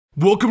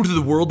Welcome to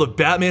the world of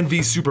Batman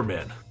v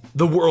Superman.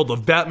 The world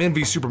of Batman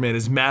v Superman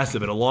is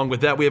massive, and along with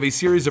that we have a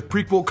series of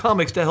prequel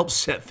comics to help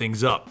set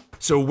things up.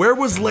 So where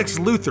was Lex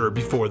Luthor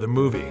before the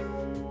movie?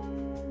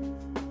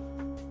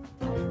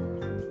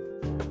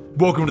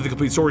 Welcome to the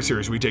Complete Story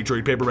Series, where we take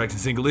trade paperbacks and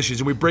single issues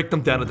and we break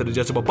them down into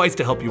digestible bites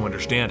to help you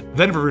understand.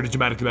 Then we read it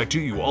dramatically back to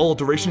you. All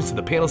alterations to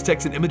the panels,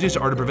 text, and images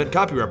are to prevent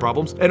copyright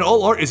problems, and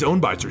all art is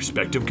owned by its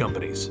respective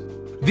companies.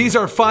 These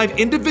are 5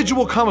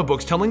 individual comic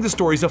books telling the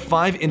stories of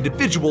 5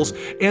 individuals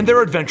and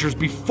their adventures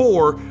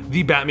before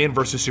the Batman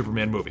vs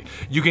Superman movie.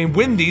 You can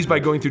win these by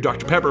going through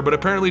Dr. Pepper, but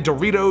apparently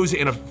Doritos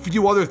and a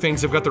few other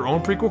things have got their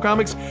own prequel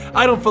comics.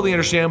 I don't fully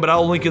understand, but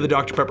I'll link you the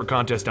Dr. Pepper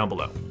contest down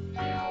below.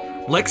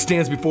 Lex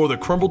stands before the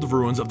crumbled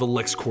ruins of the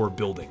LexCorp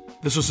building.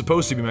 This was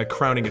supposed to be my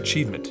crowning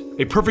achievement.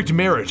 A perfect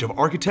marriage of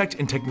architect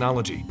and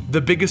technology.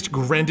 The biggest,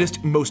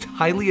 grandest, most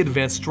highly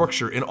advanced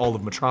structure in all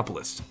of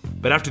Metropolis.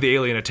 But after the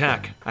alien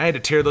attack, I had to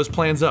tear those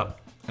plans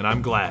up, and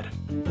I'm glad.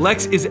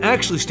 Lex is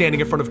actually standing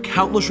in front of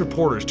countless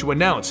reporters to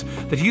announce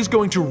that he's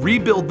going to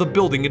rebuild the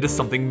building into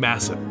something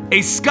massive.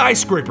 A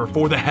skyscraper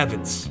for the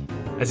heavens.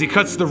 As he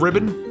cuts the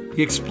ribbon,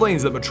 he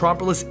explains that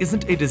Metropolis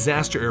isn't a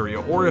disaster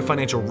area or a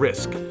financial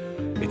risk.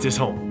 It's his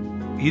home.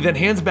 He then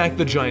hands back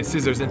the giant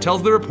scissors and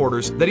tells the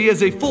reporters that he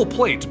has a full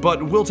plate,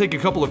 but will take a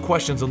couple of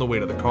questions on the way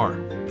to the car.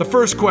 The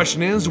first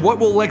question is, what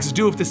will Lex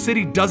do if the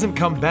city doesn't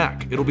come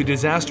back? It'll be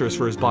disastrous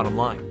for his bottom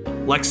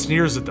line. Lex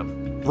sneers at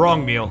them.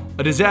 Wrong, Neil.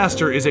 A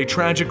disaster is a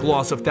tragic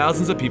loss of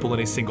thousands of people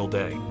in a single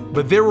day.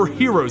 But there were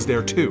heroes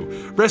there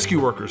too.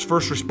 Rescue workers,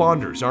 first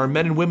responders, our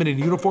men and women in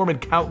uniform, and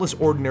countless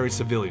ordinary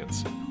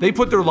civilians. They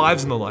put their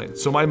lives on the line,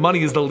 so my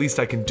money is the least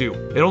I can do.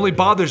 It only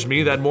bothers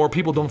me that more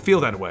people don't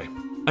feel that way.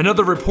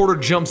 Another reporter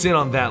jumps in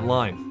on that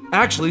line.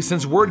 Actually,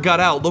 since word got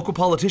out, local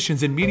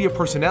politicians and media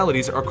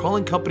personalities are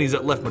calling companies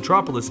that left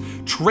Metropolis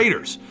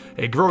traitors.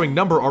 A growing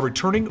number are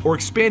returning or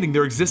expanding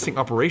their existing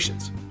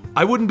operations.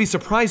 I wouldn't be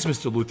surprised,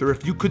 Mr. Luthor,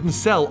 if you couldn't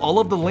sell all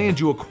of the land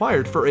you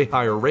acquired for a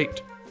higher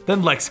rate.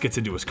 Then Lex gets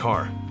into his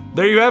car.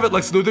 There you have it,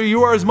 Lex Luthor.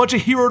 You are as much a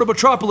hero to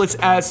Metropolis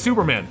as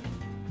Superman.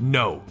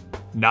 No,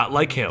 not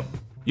like him.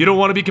 You don't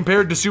want to be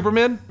compared to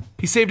Superman?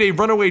 He saved a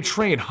runaway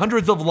train,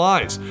 hundreds of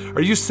lives.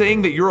 Are you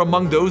saying that you're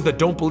among those that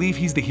don't believe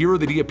he's the hero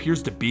that he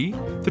appears to be?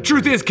 The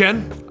truth is,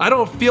 Ken, I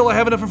don't feel I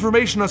have enough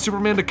information on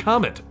Superman to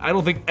comment. I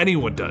don't think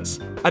anyone does.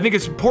 I think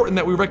it's important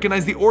that we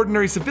recognize the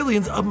ordinary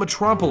civilians of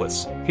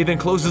Metropolis. He then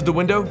closes the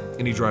window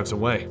and he drives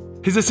away.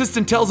 His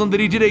assistant tells him that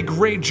he did a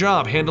great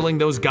job handling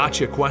those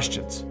gotcha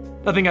questions.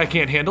 Nothing I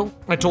can't handle.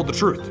 I told the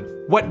truth.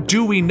 What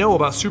do we know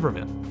about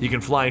Superman? He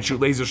can fly and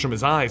shoot lasers from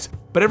his eyes,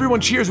 but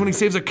everyone cheers when he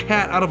saves a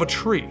cat out of a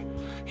tree.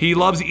 He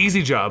loves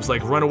easy jobs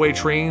like runaway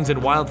trains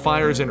and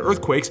wildfires and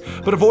earthquakes,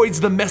 but avoids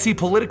the messy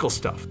political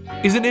stuff.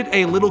 Isn't it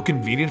a little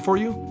convenient for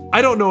you?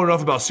 I don't know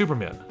enough about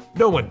Superman.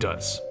 No one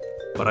does.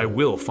 But I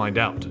will find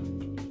out.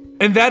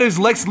 And that is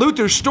Lex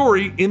Luthor's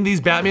story in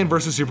these Batman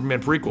vs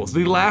Superman prequels.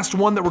 The last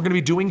one that we're going to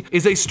be doing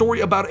is a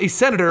story about a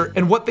senator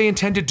and what they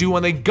intend to do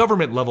on a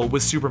government level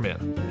with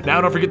Superman. Now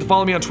don't forget to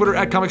follow me on Twitter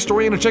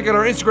 @Comicstorian and check out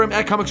our Instagram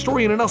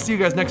 @Comicstorian, and I'll see you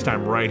guys next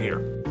time right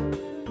here.